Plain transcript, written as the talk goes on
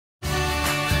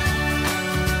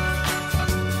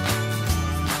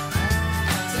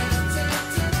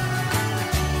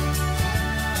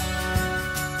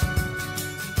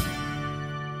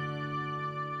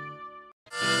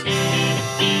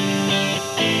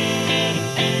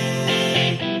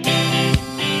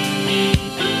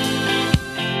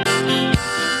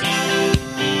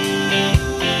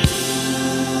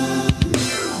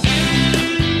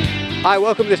Hi,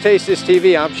 welcome to Taste This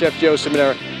TV. I'm Chef Joe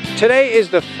Ciminera. Today is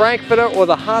the Frankfurter or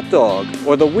the hot dog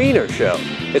or the Wiener show.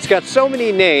 It's got so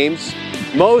many names,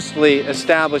 mostly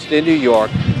established in New York.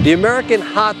 The American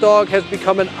hot dog has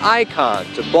become an icon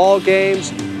to ball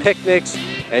games, picnics,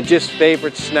 and just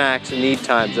favorite snacks and eat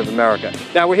times of America.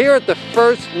 Now we're here at the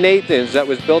first Nathan's that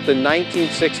was built in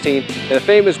 1916 in the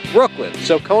famous Brooklyn.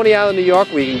 So Coney Island, New York,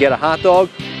 where you can get a hot dog,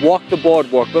 walk the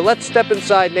boardwalk. But let's step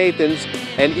inside Nathan's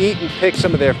and eat and pick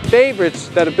some of their favorites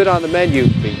that have been on the menu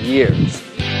for years.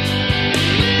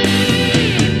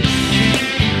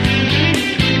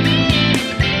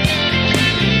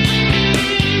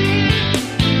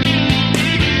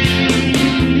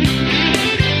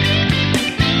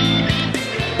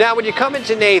 Now when you come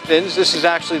into Nathan's, this is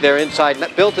actually their inside,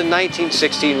 built in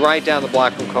 1916, right down the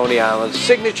block from Coney Island.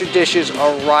 Signature dishes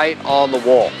are right on the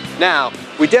wall. Now,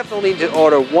 we definitely need to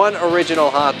order one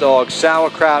original hot dog,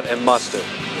 sauerkraut, and mustard.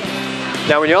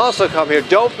 Now when you also come here,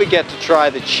 don't forget to try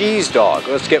the cheese dog.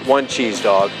 Let's get one cheese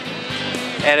dog.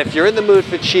 And if you're in the mood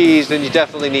for cheese, then you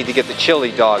definitely need to get the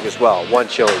chili dog as well, one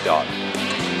chili dog.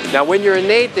 Now when you're in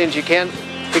Nathan's, you can't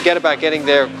forget about getting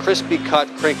their crispy cut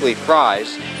crinkly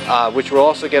fries, which will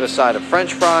also get a side of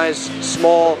French fries,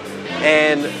 small,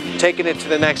 and taking it to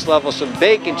the next level, some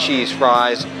bacon cheese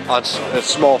fries on a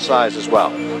small size as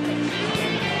well.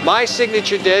 My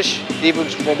signature dish, even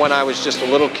from when I was just a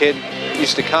little kid,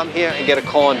 used to come here and get a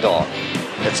corn dog.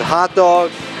 It's a hot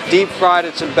dog, deep fried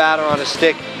in some batter on a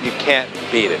stick. You can't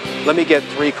beat it. Let me get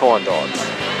 3 corn dogs.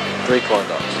 3 corn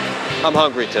dogs. I'm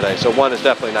hungry today, so one is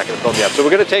definitely not going to fill me up. So we're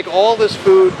going to take all this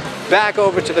food back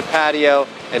over to the patio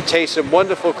and taste some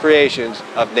wonderful creations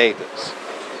of Nathan's.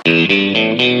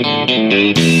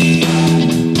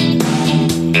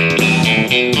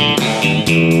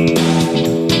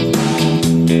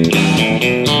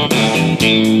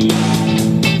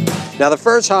 Now the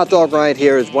first hot dog right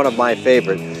here is one of my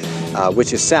favorite,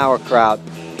 which is sauerkraut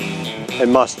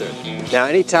and mustard. Now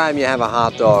anytime you have a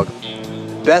hot dog,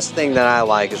 best thing that I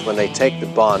like is when they take the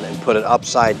bun and put it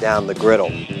upside down the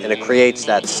griddle, and it creates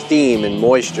that steam and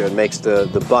moisture and makes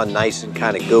the bun nice and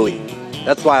kind of gooey.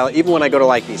 That's why even when I go to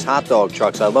like these hot dog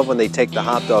trucks, I love when they take the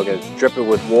hot dog and drip it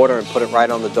with water and put it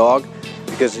right on the dog,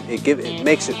 because it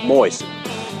makes it moist.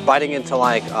 Biting into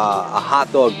like a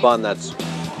hot dog bun that's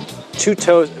too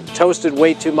toasted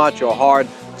way too much or hard,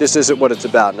 this isn't what it's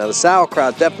about. Now the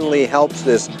sauerkraut definitely helps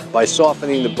this by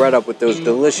softening the bread up with those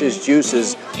delicious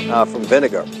juices from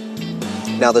vinegar.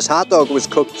 Now this hot dog was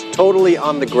cooked totally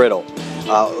on the griddle.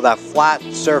 That flat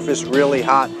surface, really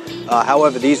hot.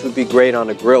 However, these would be great on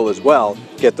a grill as well.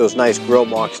 Get those nice grill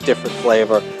marks, different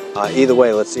flavor. Either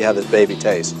way, let's see how this baby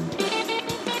tastes.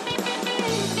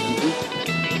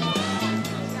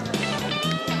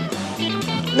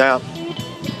 Now,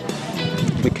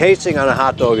 the casing on a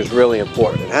hot dog is really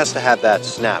important. It has to have that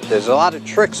snap. There's a lot of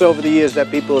tricks over the years that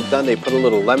people have done. They put a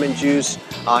little lemon juice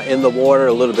in the water,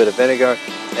 a little bit of vinegar,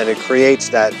 and it creates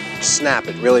that snap.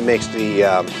 It really makes the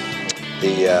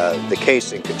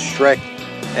casing constrict,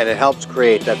 and it helps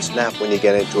create that snap when you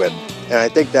get into it. And I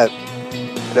think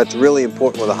that's really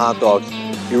important with a hot dog.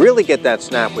 You really get that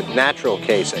snap with natural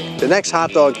casing. The next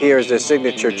hot dog here is their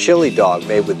signature chili dog,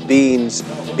 made with beans,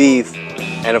 beef,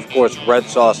 and of course red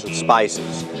sauce and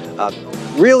spices.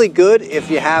 Really good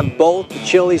if you have both the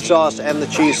chili sauce and the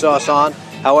cheese sauce on.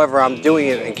 However, I'm doing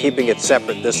it and keeping it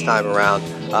separate this time around,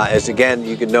 as again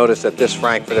you can notice that this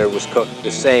Frankfurter was cooked the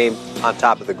same on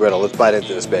top of the griddle. Let's bite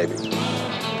into this baby.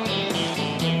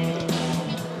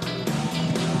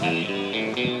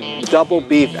 Double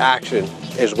beef action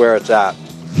is where it's at.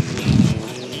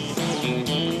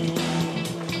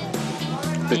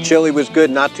 The chili was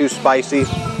good, not too spicy.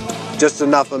 Just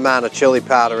enough amount of chili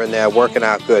powder in there, working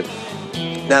out good.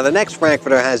 Now the next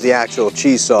Frankfurter has the actual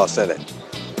cheese sauce in it.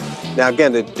 Now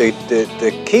again,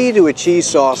 the key to a cheese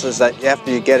sauce is that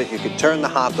after you get it, you can turn the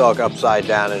hot dog upside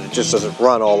down and it just doesn't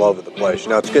run all over the place. You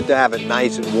know, it's good to have it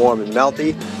nice and warm and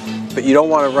melty, but you don't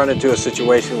want to run into a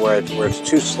situation where it's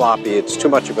too sloppy, it's too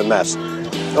much of a mess.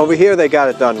 Over here they got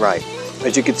it done right.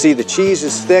 As you can see, the cheese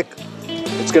is thick.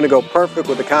 It's going to go perfect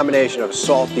with the combination of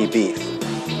salty beef.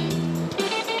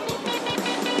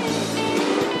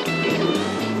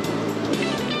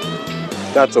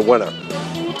 That's a winner.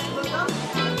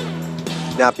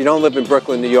 Now, if you don't live in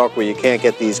Brooklyn, New York, where you can't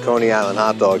get these Coney Island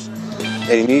hot dogs,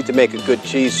 and you need to make a good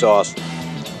cheese sauce,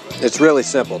 it's really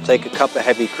simple. Take a cup of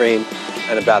heavy cream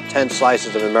and about 10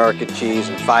 slices of American cheese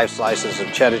and 5 slices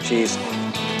of cheddar cheese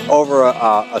over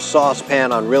a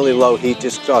saucepan on really low heat.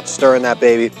 Just start stirring that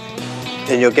baby,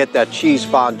 and you'll get that cheese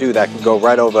fondue that can go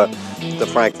right over the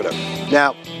Frankfurter.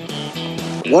 Now,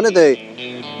 one of the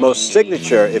most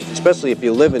signature, especially if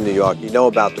you live in New York, you know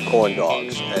about the corn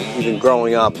dogs. And even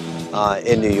growing up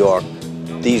in New York,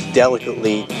 these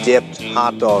delicately dipped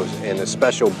hot dogs in a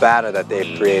special batter that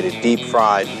they've created, deep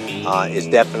fried, is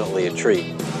definitely a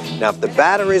treat. Now, if the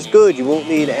batter is good, you won't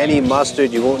need any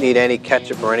mustard, you won't need any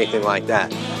ketchup or anything like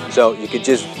that. So you could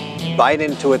just bite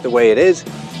into it the way it is.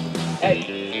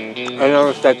 I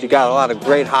noticed that you got a lot of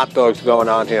great hot dogs going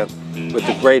on here with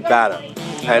the great batter,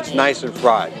 and it's nice and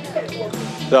fried.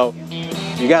 So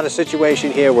you got a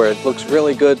situation here where it looks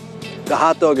really good, the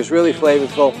hot dog is really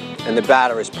flavorful, and the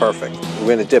batter is perfect. We're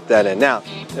going to dip that in. Now,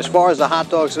 as far as the hot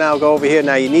dogs now go over here,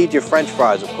 now you need your French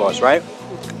fries, of course, right?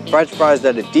 French fries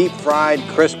that are deep fried,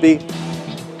 crispy.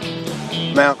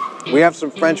 Now, we have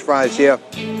some French fries here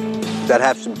that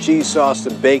have some cheese sauce,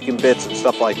 some bacon bits and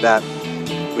stuff like that,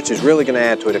 which is really going to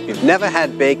add to it. If you've never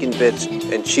had bacon bits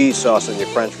and cheese sauce in your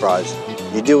French fries,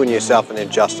 you're doing yourself an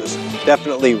injustice.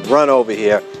 Definitely run over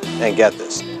here and get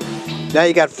this. Now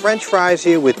you got French fries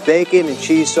here with bacon and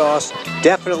cheese sauce.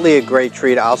 Definitely a great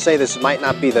treat. I'll say this might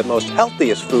not be the most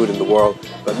healthiest food in the world,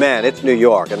 but man, it's New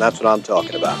York, and that's what I'm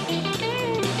talking about.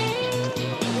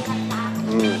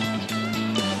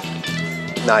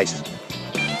 Nice.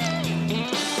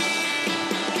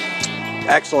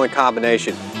 Excellent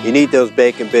combination. You need those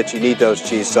bacon bits, you need those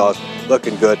cheese sauce.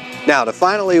 Looking good. Now, to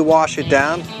finally wash it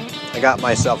down, I got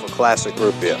myself a classic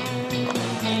root beer.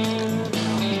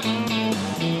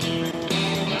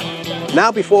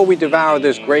 Now, before we devour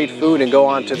this great food and go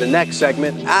on to the next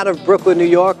segment, out of Brooklyn, New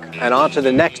York, and on to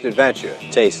the next adventure,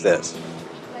 taste this.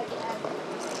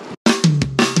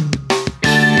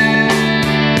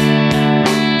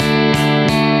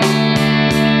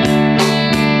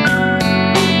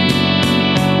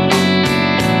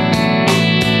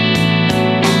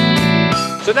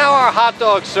 So now our hot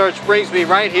dog search brings me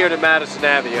right here to Madison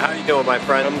Avenue. How are you doing, my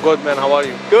friend? I'm good, man. How are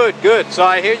you? Good, good. So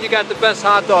I hear you got the best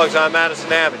hot dogs on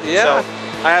Madison Avenue. Yeah. So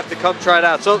I have to come try it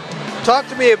out. So talk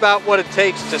to me about what it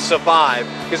takes to survive,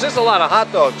 because there's a lot of hot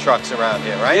dog trucks around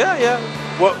here, right? Yeah, yeah.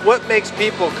 What makes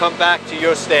people come back to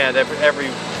your stand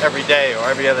every day or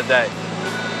every other day?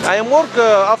 I am work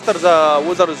after the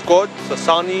weather is good, the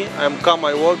sunny. I am come,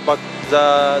 I work, but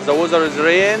the weather is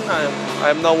rain. I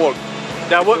am not work.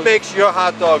 Now, what makes your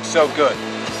hot dog so good?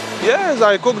 Yes,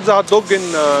 I cook the hot dog in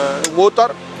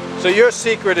water. So your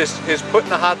secret is putting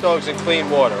the hot dogs in clean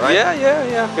water, right? Yeah, yeah,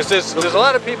 yeah. Because there's a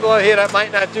lot of people out here that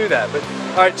might not do that. But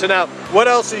all right, so now, what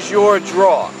else is your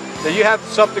draw? Now you have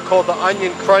something called the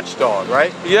onion crunch dog,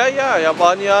 right? Yeah, yeah. I have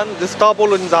onion, this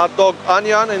couple in the hot dog,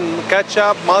 onion and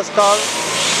ketchup, mustard,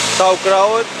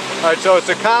 sauerkraut. All right, so it's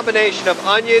a combination of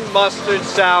onion, mustard,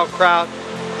 sauerkraut,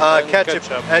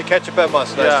 ketchup and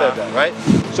mustard. Yeah. I said that, right?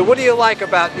 So what do you like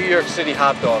about New York City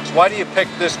hot dogs? Why do you pick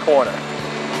this corner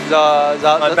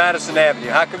on Madison Avenue?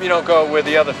 How come you don't go where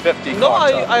the other 50 No,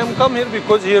 cars are? I am come here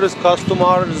because here is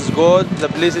customer is good, the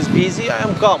place is busy. I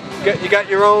am come. You got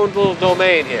your own little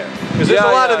domain here. Because there's a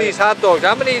lot of these hot dogs.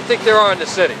 How many do you think there are in the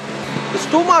city? It's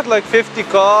too much, like 50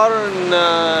 car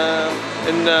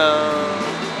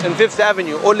in Fifth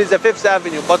Avenue, only the Fifth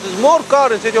Avenue. But there's more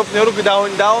car in city of New York,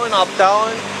 downtown,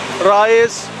 uptown,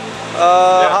 rice,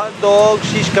 hot dog,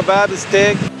 shish kebab,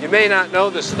 steak. You may not know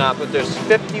this or not, but there's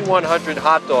 5,100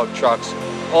 hot dog trucks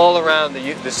all around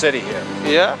the city here.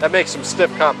 Yeah. That makes some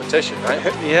stiff competition, right?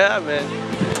 Yeah, man.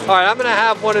 All right, I'm gonna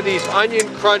have one of these onion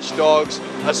crunch dogs,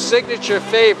 a signature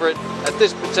favorite at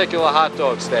this particular hot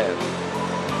dog stand.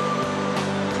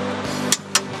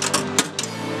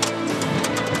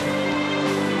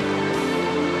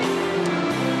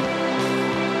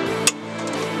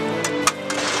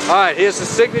 All right, here's the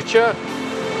signature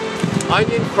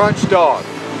onion crunch dog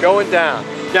going down.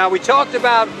 Now, we talked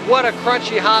about what a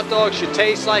crunchy hot dog should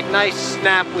taste like. Nice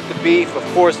snap with the beef, of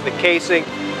course, the casing,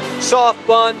 soft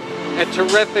bun, and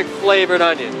terrific flavored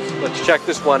onions. Let's check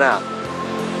this one out.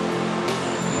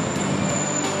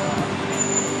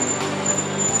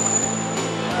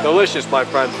 Delicious, my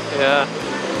friend. Yeah.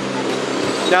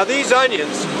 Now, these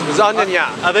onions,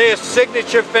 yeah. Are they a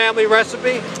signature family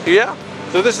recipe? Yeah.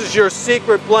 So this is your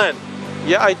secret blend.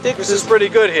 Yeah, I think This is pretty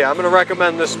good here. I'm going to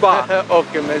recommend this spot.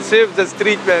 Okay, man. Save the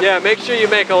street, man. Yeah, make sure you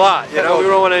make a lot. You know, we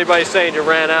don't want anybody saying you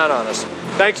ran out on us.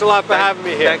 Thanks a lot for having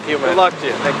me here. Thank you, man. Good luck to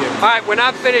you. Thank you. All right, we're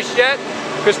not finished yet,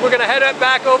 because we're going to head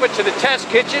back over to the test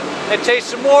kitchen and taste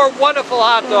some more wonderful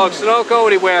hot dogs. So don't go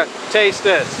anywhere. Taste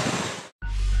this.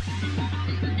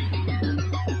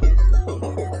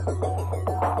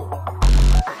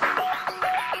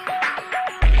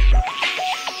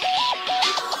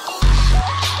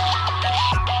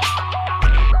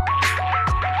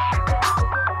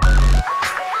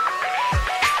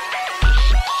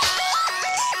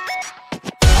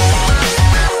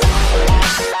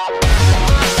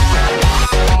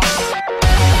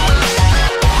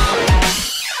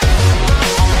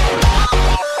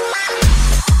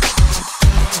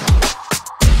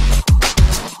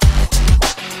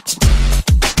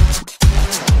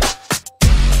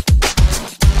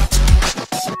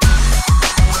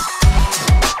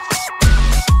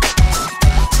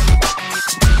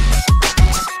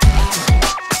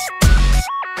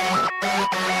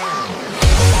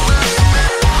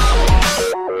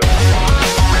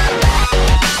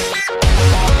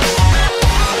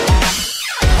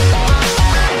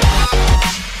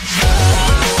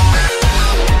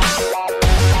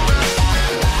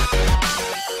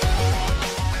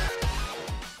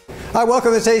 Hi,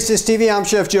 welcome to Taste This TV. I'm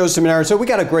Chef Joe Ciminera. So we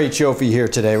got a great show for you here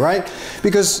today, right?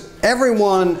 Because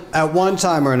everyone at one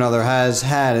time or another has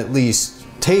had at least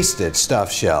tasted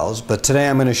stuffed shells, but today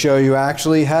I'm going to show you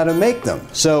actually how to make them.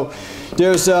 So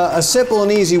there's a simple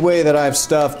and easy way that I've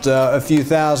stuffed a few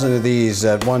thousand of these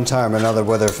at one time or another,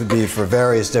 whether it be for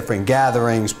various different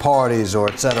gatherings, parties, or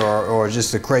etc., or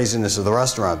just the craziness of the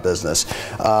restaurant business.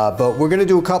 But we're going to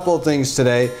do a couple of things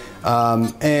today,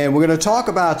 and we're going to talk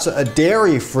about a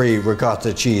dairy-free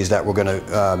ricotta cheese that we're going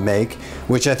to make,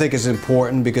 which I think is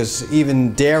important because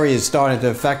even dairy is starting to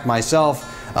affect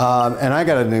myself. And I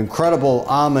got an incredible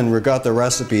almond ricotta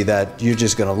recipe that you're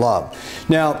just going to love.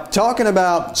 Now, talking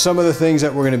about some of the things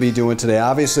that we're going to be doing today,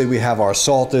 obviously we have our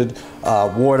salted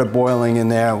water boiling in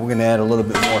there. We're going to add a little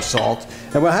bit more salt.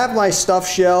 And we'll have my stuffed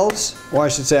shells, or I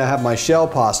should say I have my shell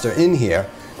pasta in here.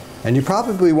 And you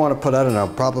probably want to put, I don't know,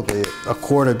 probably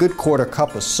a good quarter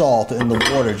cup of salt in the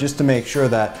water just to make sure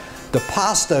that the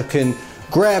pasta can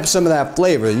grab some of that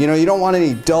flavor. You know, you don't want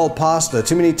any dull pasta.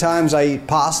 Too many times I eat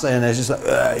pasta and it's just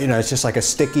like, you know, it's just like a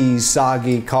sticky,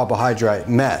 soggy carbohydrate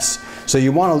mess. So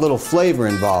you want a little flavor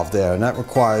involved there, and that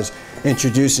requires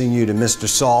introducing you to Mr.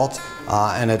 Salt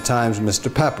and at times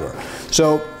Mr. Pepper.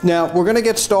 So now we're going to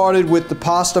get started with the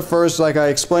pasta first, like I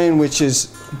explained, which is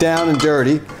down and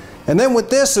dirty. And then with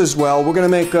this as well, we're going to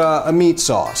make a meat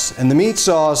sauce. And the meat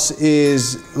sauce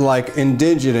is like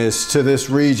indigenous to this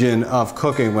region of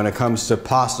cooking when it comes to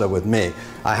pasta with me.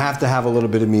 I have to have a little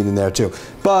bit of meat in there too.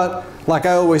 But like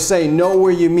I always say, know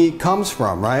where your meat comes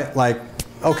from, right? Like,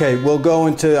 okay, we'll go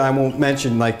into, I won't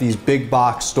mention like these big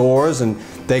box stores and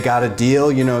they got a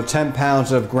deal, you know, 10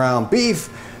 pounds of ground beef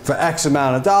for X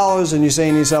amount of dollars. And you're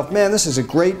saying to yourself, man, this is a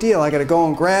great deal. I got to go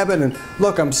and grab it. And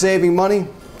look, I'm saving money.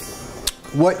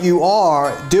 What you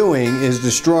are doing is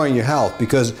destroying your health,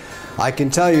 because I can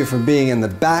tell you from being in the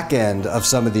back end of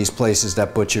some of these places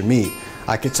that butcher meat,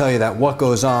 I can tell you that what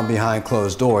goes on behind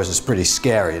closed doors is pretty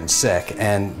scary and sick.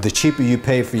 And the cheaper you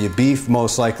pay for your beef,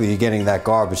 most likely you're getting that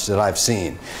garbage that I've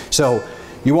seen. So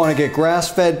you want to get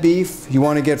grass-fed beef, you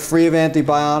want to get free of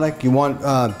antibiotic, you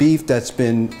want beef that's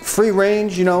been free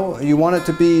range, you know, you want it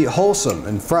to be wholesome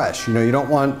and fresh. You know, you don't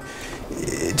want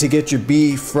to get your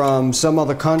beef from some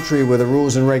other country where the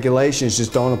rules and regulations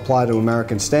just don't apply to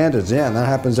American standards. Yeah, and that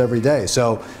happens every day.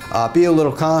 So be a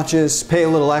little conscious, pay a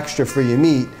little extra for your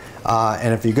meat,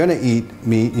 and if you're going to eat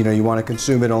meat, you know, you want to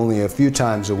consume it only a few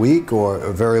times a week or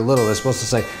very little. They're supposed to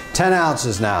say 10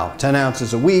 ounces now. 10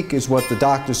 ounces a week is what the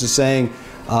doctors are saying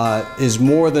is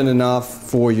more than enough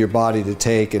for your body to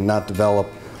take and not develop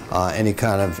any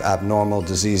kind of abnormal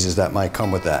diseases that might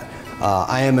come with that.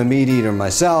 I am a meat eater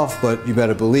myself, but you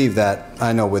better believe that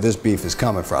I know where this beef is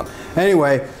coming from.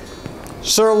 Anyway,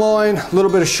 sirloin, a little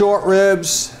bit of short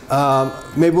ribs.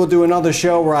 Maybe we'll do another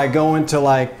show where I go into,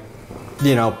 like,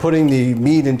 you know, putting the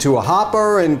meat into a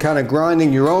hopper and kind of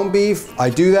grinding your own beef.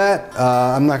 I do that.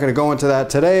 I'm not going to go into that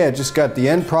today. I just got the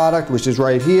end product, which is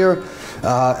right here,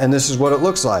 and this is what it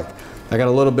looks like. I got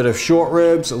a little bit of short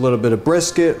ribs, a little bit of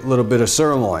brisket, a little bit of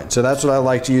sirloin. So that's what I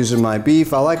like to use in my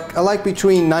beef. I like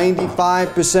between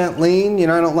 95% lean. You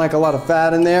know, I don't like a lot of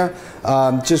fat in there,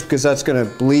 just because that's going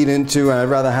to bleed into, and I'd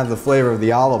rather have the flavor of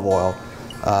the olive oil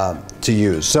to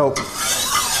use. So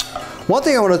one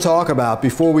thing I want to talk about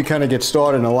before we kind of get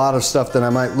started, and a lot of stuff that I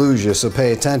might lose you, so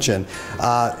pay attention.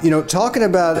 You know, talking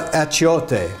about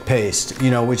Anchiote paste, you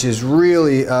know, which is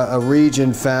really a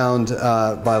region found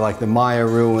by like the Maya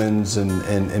ruins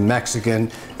and Mexican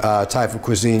type of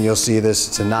cuisine. You'll see this.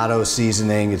 It's a natto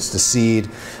seasoning. It's the seed.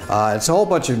 It's a whole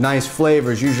bunch of nice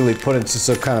flavors, usually put into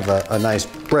some kind of a nice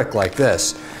brick like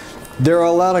this. There are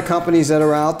a lot of companies that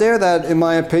are out there that, in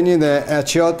my opinion, the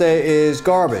Anchiote is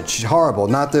garbage, horrible.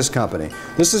 Not this company.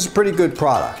 This is a pretty good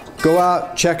product. Go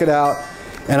out, check it out.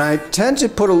 And I tend to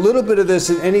put a little bit of this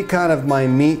in any kind of my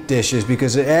meat dishes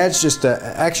because it adds just an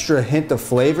extra hint of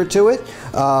flavor to it.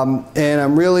 And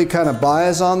I'm really kind of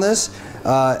biased on this.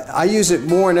 I use it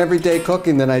more in everyday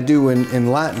cooking than I do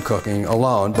in Latin cooking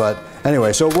alone. But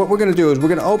anyway, so what we're going to do is we're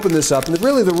going to open this up. And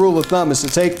really the rule of thumb is to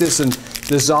take this and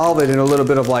dissolve it in a little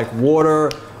bit of like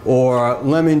water or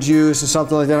lemon juice or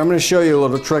something like that. I'm going to show you a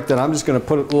little trick that I'm just going to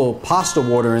put a little pasta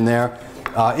water in there,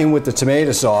 in with the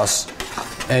tomato sauce,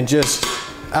 and just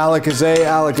alakaze,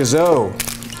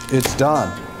 it's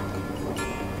done.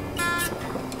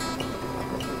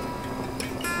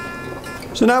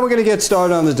 So now we're going to get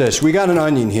started on the dish. We got an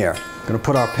onion here. We're going to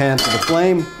put our pan to the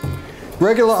flame.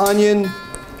 Regular onion.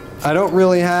 I don't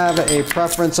really have a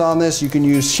preference on this. You can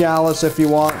use shallots if you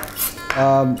want.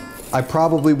 I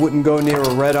probably wouldn't go near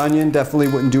a red onion. Definitely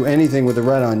wouldn't do anything with the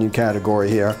red onion category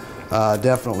here.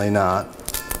 Definitely not.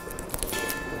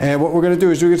 And what we're going to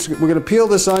do is we're going to peel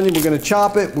this onion, we're going to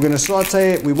chop it, we're going to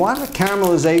saute it. We want the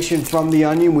caramelization from the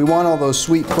onion. We want all those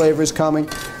sweet flavors coming.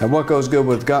 And what goes good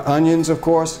with onions, of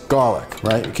course? Garlic,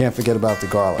 right? You can't forget about the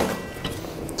garlic.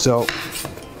 So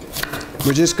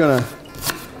we're just going to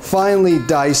finely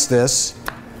dice this.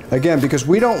 Again, because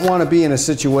we don't want to be in a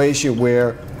situation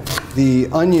where the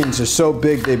onions are so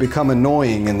big they become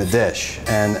annoying in the dish.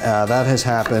 And that has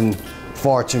happened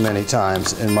far too many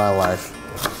times in my life.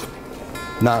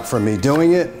 Not for me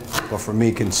doing it, but for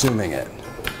me consuming it.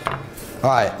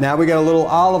 All right, now we got a little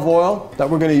olive oil that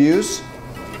we're going to use.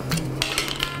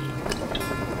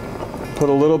 Put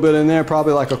a little bit in there,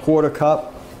 probably like a quarter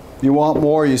cup. If you want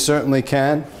more, you certainly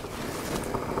can.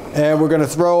 And we're going to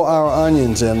throw our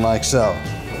onions in like so.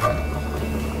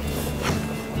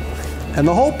 And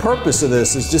the whole purpose of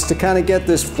this is just to kind of get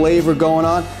this flavor going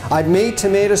on. I've made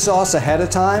tomato sauce ahead of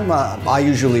time. I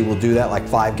usually will do that like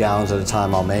 5 gallons at a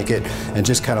time. I'll make it and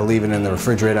just kind of leave it in the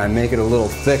refrigerator. I make it a little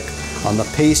thick on the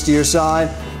pastier side.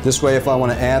 This way if I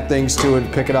want to add things to it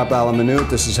and pick it up a la minute,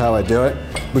 this is how I do it.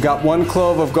 We got 1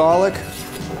 clove of garlic.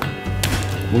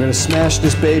 We're going to smash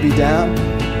this baby down.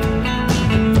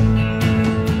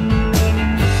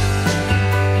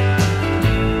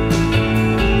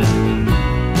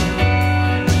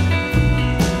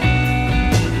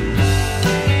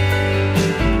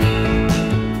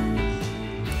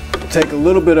 Take a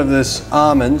little bit of this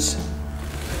almonds.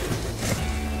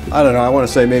 I don't know, I want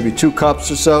to say maybe 2 cups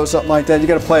or so, something like that. You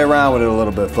got to play around with it a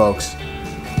little bit, folks.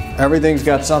 Everything's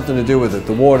got something to do with it,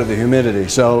 the water, the humidity.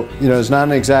 So, you know, there's not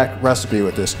an exact recipe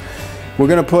with this. We're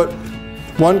going to put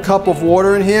 1 cup of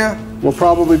water in here. We'll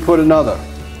probably put another.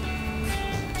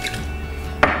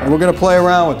 And we're going to play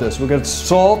around with this. We're going to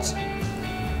salt.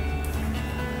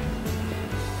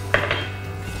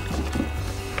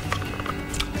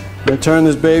 I'm going to turn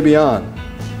this baby on.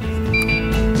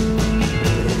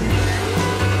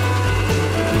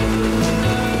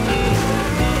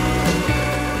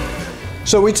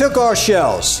 So we took our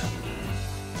shells,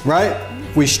 right?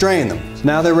 We strained them. So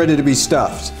now they're ready to be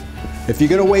stuffed. If you're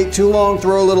going to wait too long,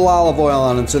 throw a little olive oil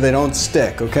on them so they don't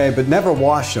stick, okay? But never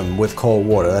wash them with cold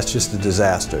water. That's just a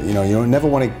disaster. You know, you don't never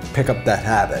want to pick up that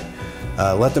habit.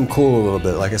 Let them cool a little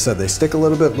bit. Like I said, they stick a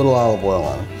little bit, little olive oil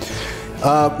on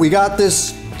them. We got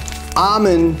this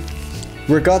almond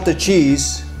ricotta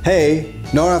cheese. Hey,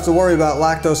 don't have to worry about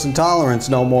lactose intolerance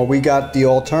no more. We got the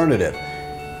alternative.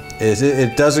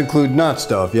 It does include nuts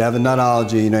though. If you have a nut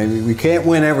allergy, you know, we can't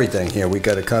win everything here. We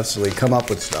got to constantly come up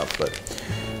with stuff,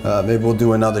 but maybe we'll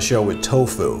do another show with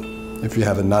tofu. If you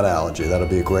have a nut allergy, that'll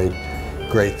be a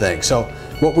great thing. So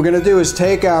what we're gonna do is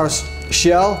take our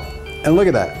shell and look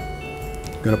at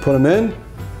that. Gonna put them in,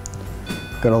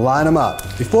 gonna line them up.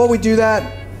 Before we do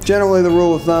that, generally the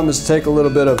rule of thumb is to take a little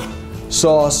bit of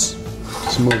sauce,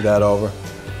 smooth that over,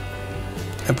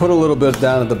 and put a little bit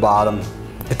down at the bottom.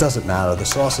 It doesn't matter. The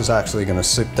sauce is actually going to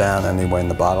sit down anyway in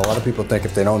the bottom. A lot of people think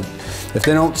if they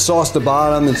don't sauce the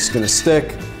bottom, it's going to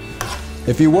stick.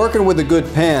 If you're working with a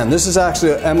good pan, this is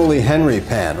actually an Emily Henry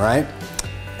pan, right?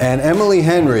 And Emily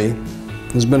Henry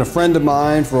has been a friend of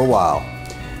mine for a while,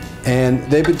 and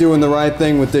they've been doing the right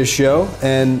thing with this show,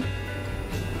 and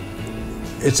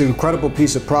it's an incredible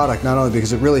piece of product, not only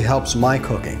because it really helps my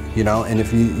cooking, you know, and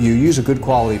if you use a good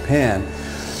quality pan,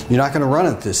 you're not going to run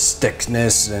into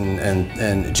stickness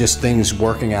and just things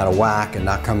working out of whack and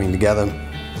not coming together.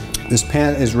 This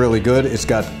pan is really good. It's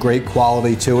got great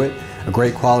quality to it. A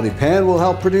great quality pan will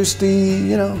help produce the,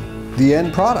 you know, the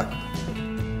end product.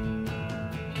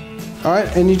 All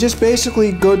right, and you just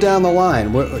basically go down the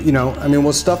line. You know, I mean,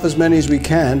 we'll stuff as many as we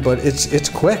can, but it's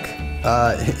quick,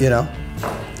 you know.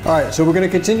 All right, so we're going to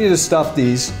continue to stuff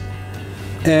these,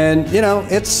 and you know,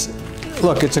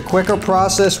 look, it's a quicker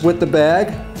process with the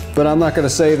bag, but I'm not going to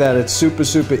say that it's super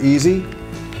easy.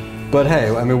 But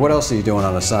hey, I mean, what else are you doing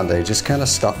on a Sunday? Just kind of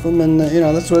stuff them, and you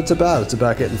know, that's what it's about. It's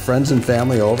about getting friends and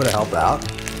family over to help out.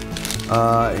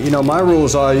 You know, my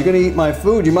rules are, you're going to eat my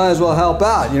food, you might as well help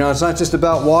out. You know, it's not just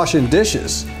about washing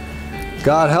dishes.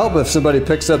 God help if somebody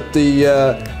picks up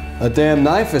a damn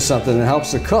knife or something and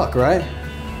helps the cook, right?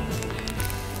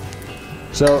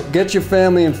 So get your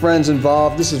family and friends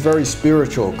involved. This is very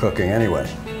spiritual cooking anyway.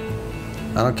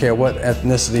 I don't care what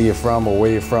ethnicity you're from or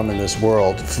where you're from in this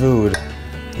world, food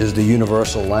is the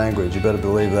universal language. You better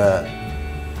believe that.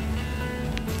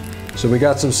 So we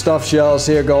got some stuffed shells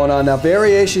here going on. Now,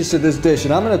 variations to this dish,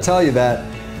 and I'm going to tell you that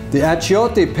the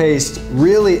Anchiote paste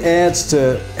really adds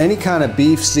to any kind of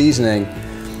beef seasoning.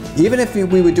 Even if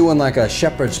we were doing like a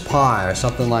shepherd's pie or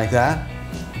something like that,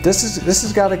 this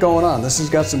has got it going on. This has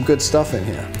got some good stuff in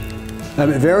here. I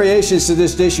mean, variations to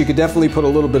this dish, you could definitely put a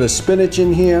little bit of spinach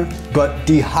in here, but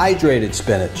dehydrated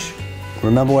spinach.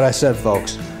 Remember what I said,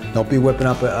 folks. Don't be whipping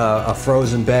up a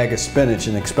frozen bag of spinach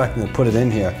and expecting to put it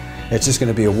in here. It's just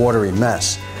gonna be a watery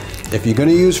mess. If you're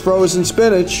gonna use frozen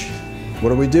spinach, what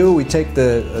do? We take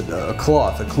a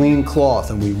cloth, a clean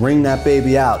cloth, and we wring that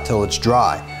baby out till it's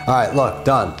dry. All right, look,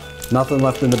 done. Nothing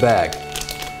left in the bag,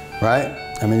 right?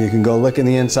 I mean, you can go licking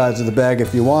the insides of the bag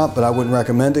if you want, but I wouldn't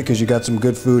recommend it because you got some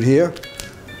good food here.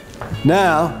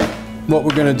 Now, what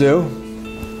we're gonna do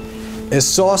is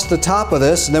sauce the top of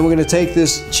this, and then we're gonna take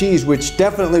this cheese, which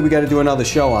definitely we gotta do another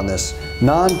show on this.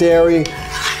 Non-dairy,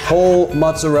 whole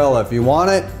mozzarella. If you want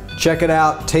it, check it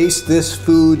out,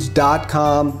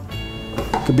 tastethisfoods.com.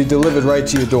 Could be delivered right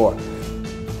to your door.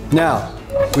 Now,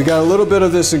 we got a little bit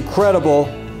of this incredible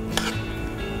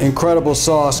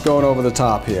sauce going over the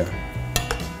top here.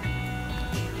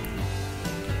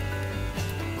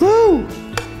 Woo!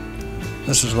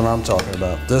 This is what I'm talking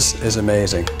about. This is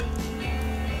amazing.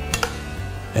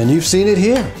 And you've seen it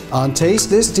here on Taste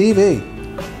This TV.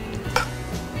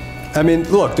 I mean,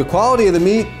 look, the quality of the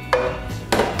meat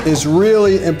is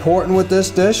really important with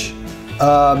this dish.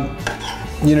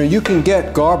 You know, you can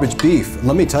get garbage beef.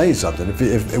 Let me tell you something.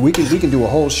 If we can do a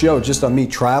whole show just on me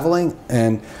traveling,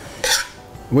 and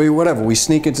we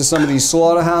sneak into some of these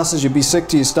slaughterhouses, you'd be sick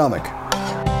to your stomach.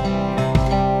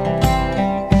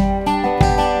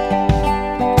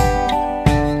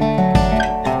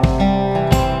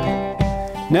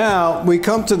 Now we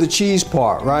come to the cheese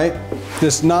part, right?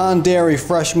 This non-dairy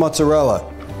fresh mozzarella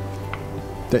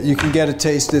that you can get at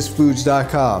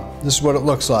tastethisfoods.com. This is what it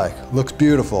looks like. It looks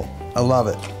beautiful. I love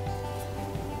it.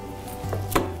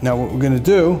 Now what we're gonna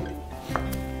do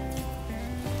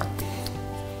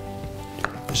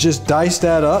is just dice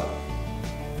that up.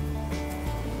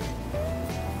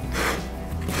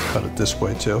 Cut it this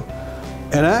way too.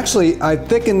 And actually, I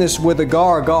thicken this with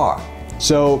agar-agar.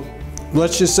 So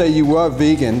let's just say you were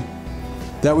vegan.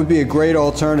 That would be a great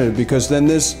alternative, because then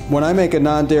this, when I make a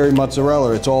non-dairy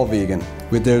mozzarella, it's all vegan.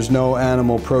 There's no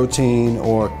animal protein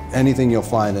or anything you'll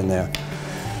find in there.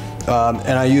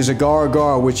 And I use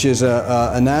agar-agar, which is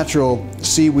a natural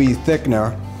seaweed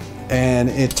thickener, and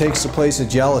it takes the place of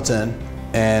gelatin.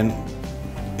 And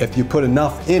if you put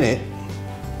enough in it,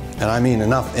 and I mean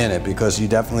enough in it, because you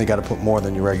definitely got to put more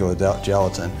than your regular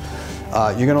gelatin,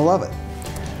 you're gonna love it,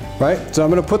 right? So I'm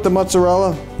gonna put the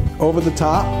mozzarella over the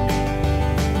top.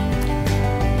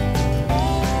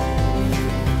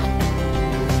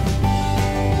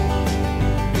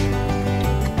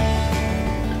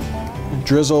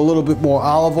 Drizzle a little bit more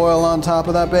olive oil on top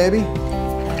of that baby.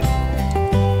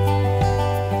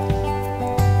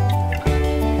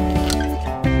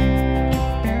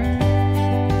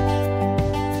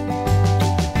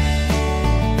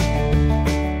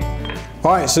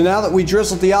 All right, so now that we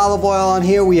drizzled the olive oil on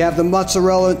here, we have the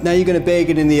mozzarella. Now you're gonna bake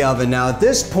it in the oven. Now at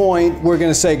this point, we're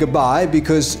gonna say goodbye,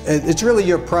 because it's really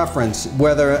your preference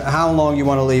how long you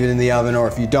wanna leave it in the oven, or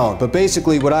if you don't. But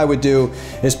basically what I would do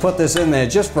is put this in there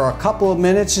just for a couple of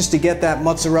minutes, just to get that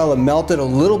mozzarella melted a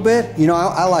little bit. You know,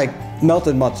 I like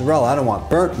melted mozzarella. I don't want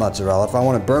burnt mozzarella. If I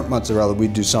wanted burnt mozzarella,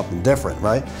 we'd do something different,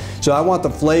 right? So I want the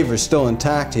flavor still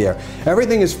intact here.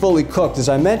 Everything is fully cooked. As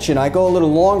I mentioned, I go a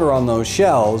little longer on those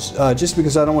shells just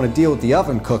because I don't want to deal with the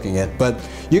oven cooking it, but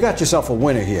you got yourself a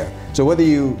winner here. So whether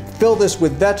you fill this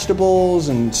with vegetables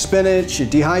and spinach,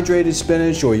 dehydrated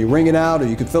spinach, or you wring it out, or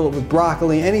you could fill it with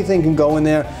broccoli, anything can go in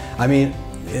there. I mean,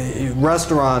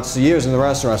 restaurants, years in the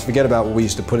restaurants, forget about what we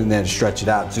used to put in there to stretch it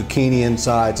out. Zucchini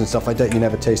insides and stuff like that, you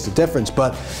never taste the difference.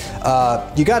 But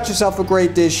you got yourself a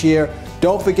great dish here.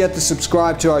 Don't forget to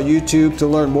subscribe to our YouTube to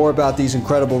learn more about these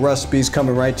incredible recipes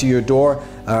coming right to your door.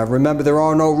 Remember, there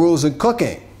are no rules in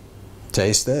cooking.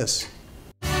 Taste this.